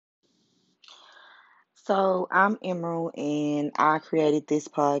So I'm Emerald, and I created this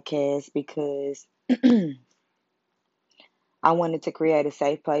podcast because I wanted to create a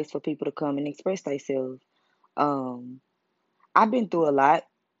safe place for people to come and express themselves. Um, I've been through a lot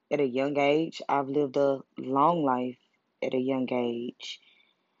at a young age. I've lived a long life at a young age.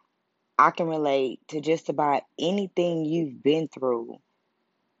 I can relate to just about anything you've been through.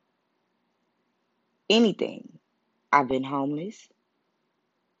 Anything. I've been homeless.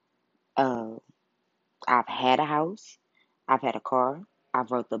 Uh, I've had a house. I've had a car.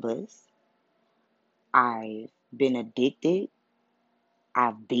 I've rode the bus. I've been addicted.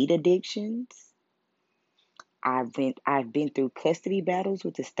 I've beat addictions. I've been through custody battles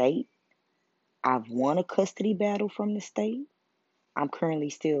with the state. I've won a custody battle from the state. I'm currently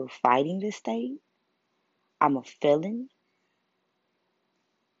still fighting the state. I'm a felon.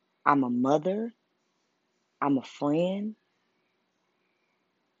 I'm a mother. I'm a friend.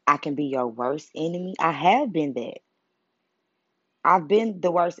 I can be your worst enemy. I have been that. I've been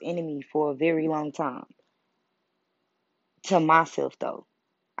the worst enemy for a very long time. To myself though.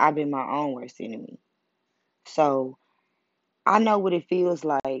 I've been my own worst enemy. So I know what it feels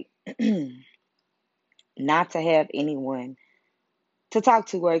like not to have anyone to talk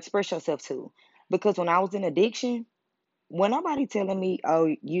to or express yourself to. Because when I was in addiction, when nobody telling me,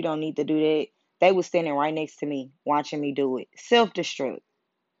 oh, you don't need to do that, they was standing right next to me, watching me do it. Self destruct.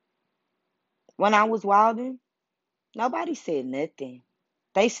 When I was wilding, nobody said nothing.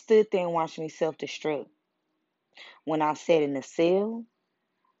 They stood there and watched me self destruct. When I sat in the cell,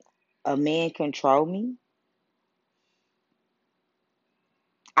 a man controlled me.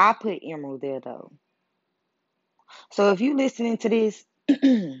 I put Emerald there though. So if you listening to this,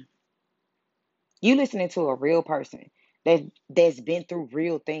 you listening to a real person that's been through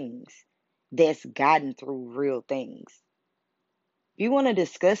real things, that's gotten through real things. If you want to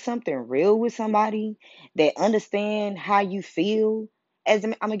discuss something real with somebody that understand how you feel,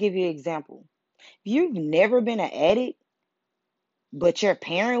 I'm gonna give you an example. If you've never been an addict, but your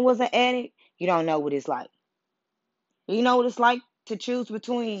parent was an addict, you don't know what it's like. You know what it's like to choose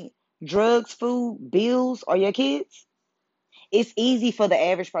between drugs, food, bills, or your kids? It's easy for the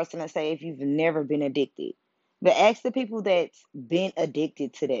average person to say if you've never been addicted. But ask the people that's been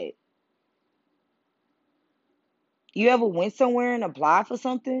addicted to that. You ever went somewhere and applied for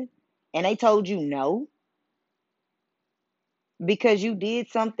something and they told you no because you did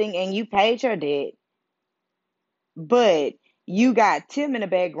something and you paid your debt, but you got Tim in the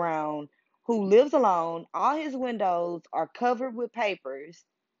background who lives alone, all his windows are covered with papers,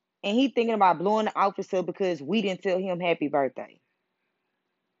 and he thinking about blowing the office up because we didn't tell him happy birthday.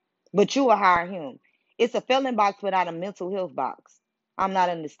 But you will hire him. It's a felon box without a mental health box. I'm not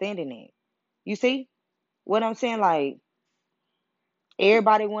understanding it. You see what I'm saying? Like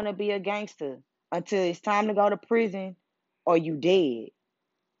everybody want to be a gangster until it's time to go to prison or you dead.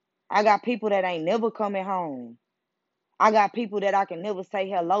 I got people that ain't never coming home. I got people that I can never say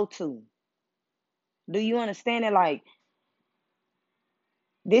hello to. Do you understand it? Like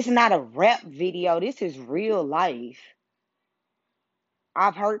this is not a rap video. This is real life.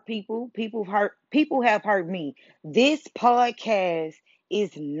 I've hurt people. People have hurt me. This podcast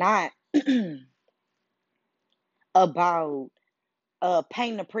is not about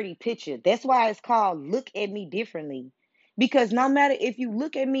painting a pretty picture. That's why it's called Look at Me Differently. Because no matter if you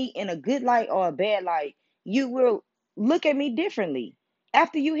look at me in a good light or a bad light, you will look at me differently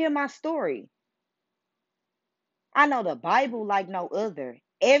after you hear my story. I know the Bible like no other.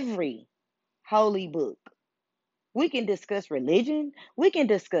 Every holy book. We can discuss religion. We can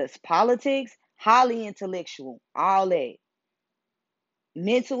discuss politics, highly intellectual, all that.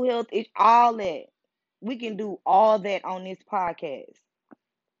 Mental health, all that. We can do all that on this podcast.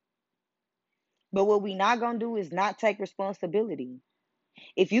 But what we not gonna do is not take responsibility.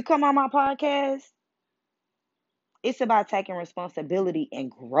 If you come on my podcast, it's about taking responsibility and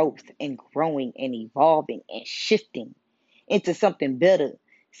growth and growing and evolving and shifting into something better.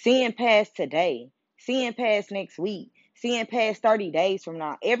 Seeing past today, seeing past next week, seeing past 30 days from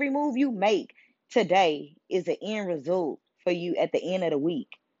now. Every move you make today is an end result for you at the end of the week.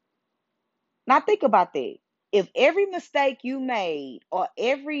 Now think about that. If every mistake you made or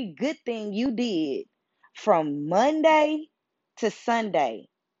every good thing you did from Monday to Sunday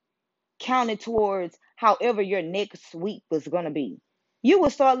counted towards however your next week was going to be, you will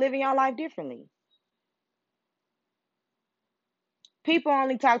start living your life differently. People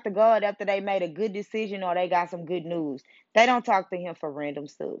only talk to God after they made a good decision or they got some good news. They don't talk to Him for random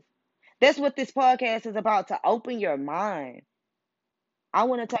stuff. That's what this podcast is about, to open your mind. I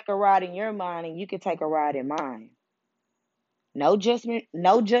want to take a ride in your mind and you can take a ride in mine. No judgment,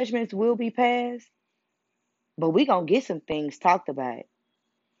 no judgments will be passed. but we gonna get some things talked about,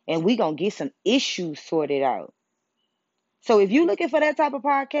 and we gonna get some issues sorted out. So if you looking for that type of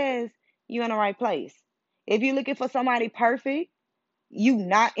podcast, you in the right place. If you looking for somebody perfect, you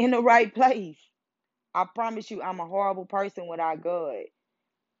not in the right place. I promise you, I'm a horrible person without God.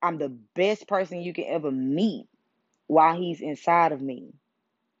 I'm the best person you can ever meet while He's inside of me.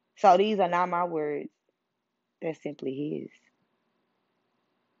 So these are not my words. They're simply His.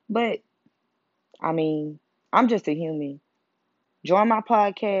 But I mean, I'm just a human. Join my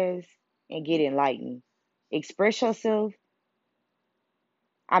podcast and get enlightened. Express yourself.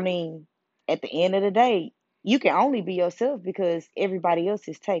 I mean, at the end of the day, you can only be yourself because everybody else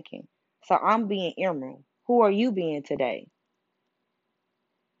is taken. So I'm being Emerald. Who are you being today?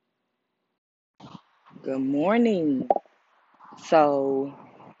 Good morning. So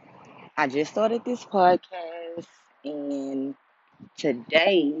I just started this podcast, and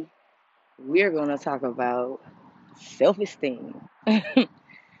today we're going to talk about self esteem.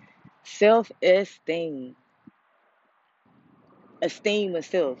 Self esteem. Esteem of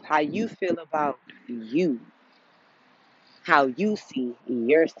self. How you feel about you. How you see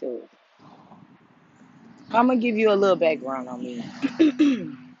yourself. I'm going to give you a little background on me.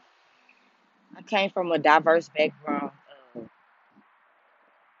 I came from a diverse background. Uh,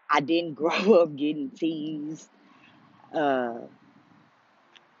 I didn't grow up getting teased. Uh,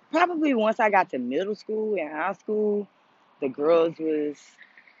 Probably once I got to middle school and high school, the girls was,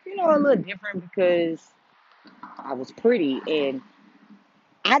 a little different because I was pretty, and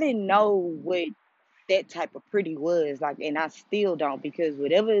I didn't know what that type of pretty was like, and I still don't, because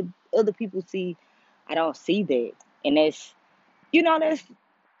whatever other people see, I don't see that, and that's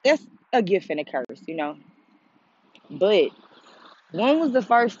a gift and a curse. But when was the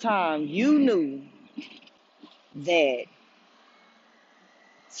first time you knew that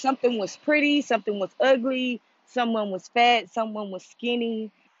something was pretty, something was ugly, someone was fat, someone was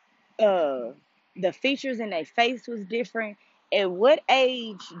skinny, uh the features in their face was different? At what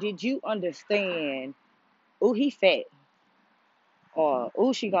age did you understand, oh, he fat, or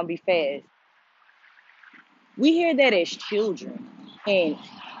oh, she gonna be fat? We hear that as children. And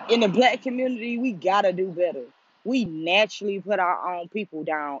in the black community, we gotta do better. We naturally put our own people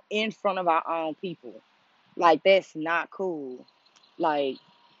down in front of our own people. Like, that's not cool. Like,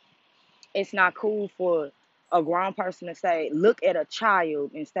 it's not cool for a grown person to say, look at a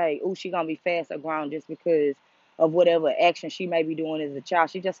child and say, oh, she gonna be fast or grown just because of whatever action she may be doing as a child.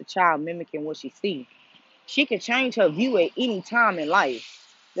 She's just a child mimicking what she sees. She can change her view at any time in life.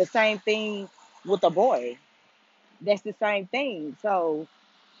 The same thing with a boy. That's the same thing. So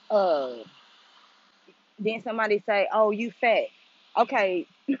uh then somebody say, oh, you fat. Okay,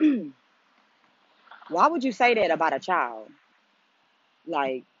 why would you say that about a child?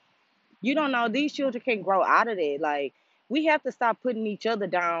 Like, you don't know, these children can grow out of that. Like, we have to stop putting each other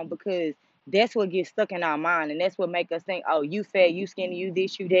down, because that's what gets stuck in our mind, and that's what make us think, oh, you fat, you skinny, you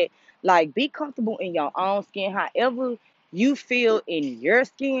this, you that. Like, be comfortable in your own skin. However you feel in your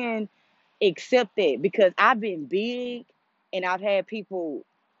skin, accept that, because I've been big and I've had people,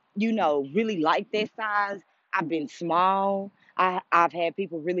 really like that size. I've been small. I've had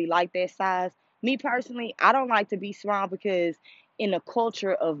people really like that size. Me personally, I don't like to be small, because in the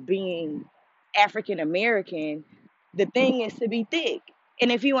culture of being African American, the thing is to be thick.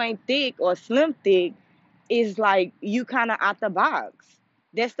 And if you ain't thick or slim thick, it's like you kind of out the box.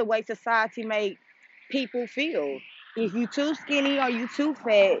 That's the way society make people feel. If you too skinny or you too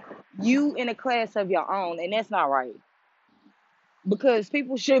fat, you in a class of your own, and that's not right. Because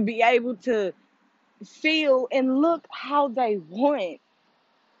people should be able to feel and look how they want.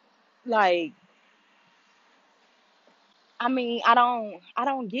 Like, I mean, I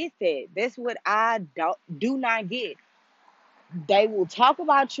don't get that. That's what I do not get. They will talk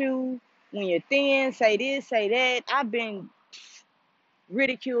about you when you're thin, say this, say that. I've been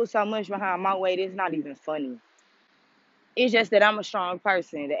ridiculed so much behind my weight, it's not even funny. It's just that I'm a strong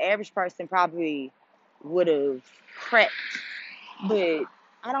person. The average person probably would have cracked, but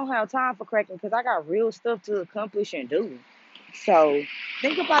I don't have time for cracking, because I got real stuff to accomplish and do. So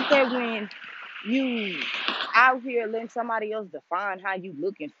think about that when you out here letting somebody else define how you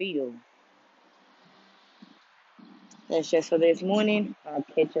look and feel. That's just for this morning. I'll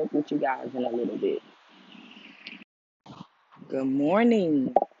catch up with you guys in a little bit. Good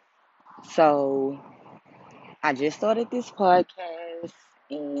morning. So I just started this podcast,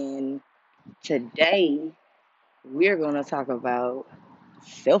 and today we're going to talk about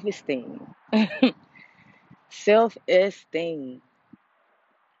self esteem. Self esteem.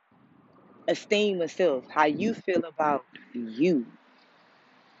 Esteem of self. How you feel about you.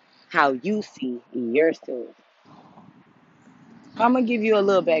 How you see yourself. I'm gonna give you a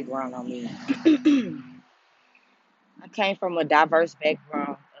little background on me. I came from a diverse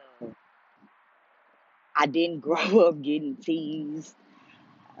background. Uh, I didn't grow up getting teased.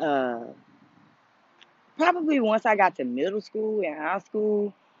 Uh, Probably once I got to middle school and high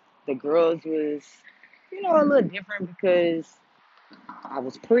school, the girls was, a little different because I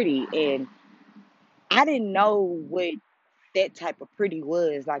was pretty and I didn't know what that type of pretty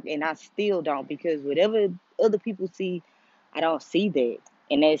was like, and I still don't because whatever other people see, I don't see that,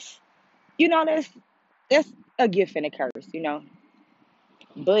 and that's a gift and a curse.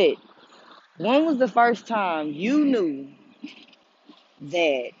 But when was the first time you knew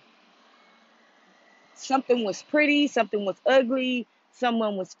that something was pretty, something was ugly,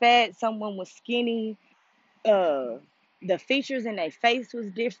 someone was fat, someone was skinny, uh, the features in their face was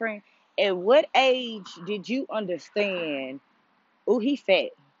different? At what age did you understand, oh, he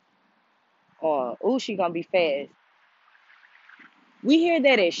fat, or oh, she gonna be fat? We hear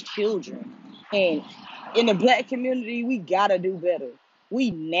that as children. And in the black community, we gotta do better.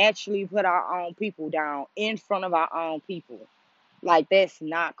 We naturally put our own people down in front of our own people. Like, that's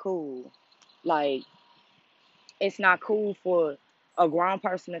not cool. Like, it's not cool for a grown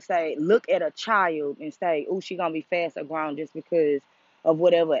person to say, look at a child and say, oh, she gonna be fast or grown just because of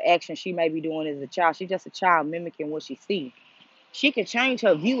whatever action she may be doing as a child. She's just a child mimicking what she sees. She can change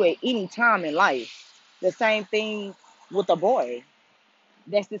her view at any time in life. The same thing with a boy.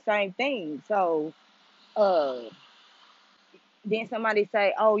 That's the same thing. So, uh, then somebody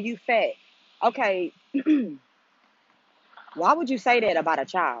say, "Oh, you fat." Okay, why would you say that about a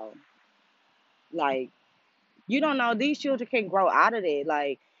child? Like, you don't know, these children can grow out of that.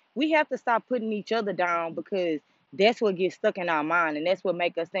 Like, we have to stop putting each other down because that's what gets stuck in our mind, and that's what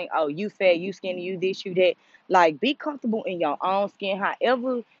make us think, "Oh, you fat, you skinny, you this, you that." Like, be comfortable in your own skin,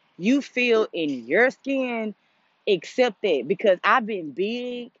 however you feel in your skin. Accept that, because I've been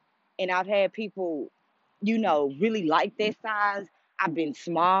big and I've had people, really like that size. I've been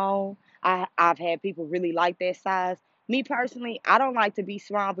small. I've had people really like that size. Me personally, I don't like to be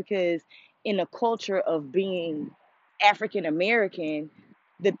small because in the culture of being African American,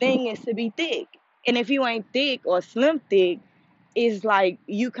 the thing is to be thick. And if you ain't thick or slim thick, it's like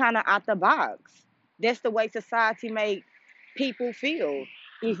you kind of out the box. That's the way society make people feel.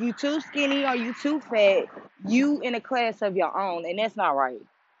 If you too skinny or you too fat, you in a class of your own, and that's not right.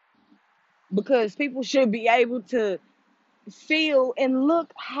 Because people should be able to feel and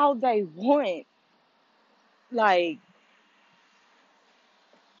look how they want. Like,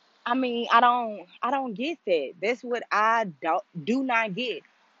 I mean, I don't get that. That's what I do not get.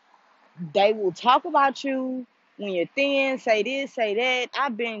 They will talk about you when you're thin, say this, say that.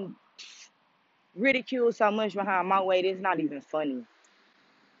 I've been ridiculed so much behind my weight, it's not even funny.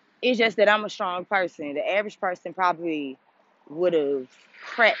 It's just that I'm a strong person. The average person probably would have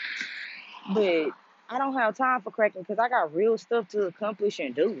cracked, but I don't have time for cracking because I got real stuff to accomplish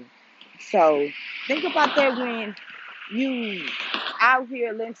and do. So think about that when you out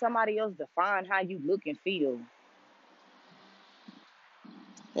here letting somebody else define how you look and feel.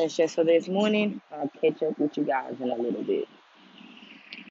 That's just for this morning. I'll catch up with you guys in a little bit.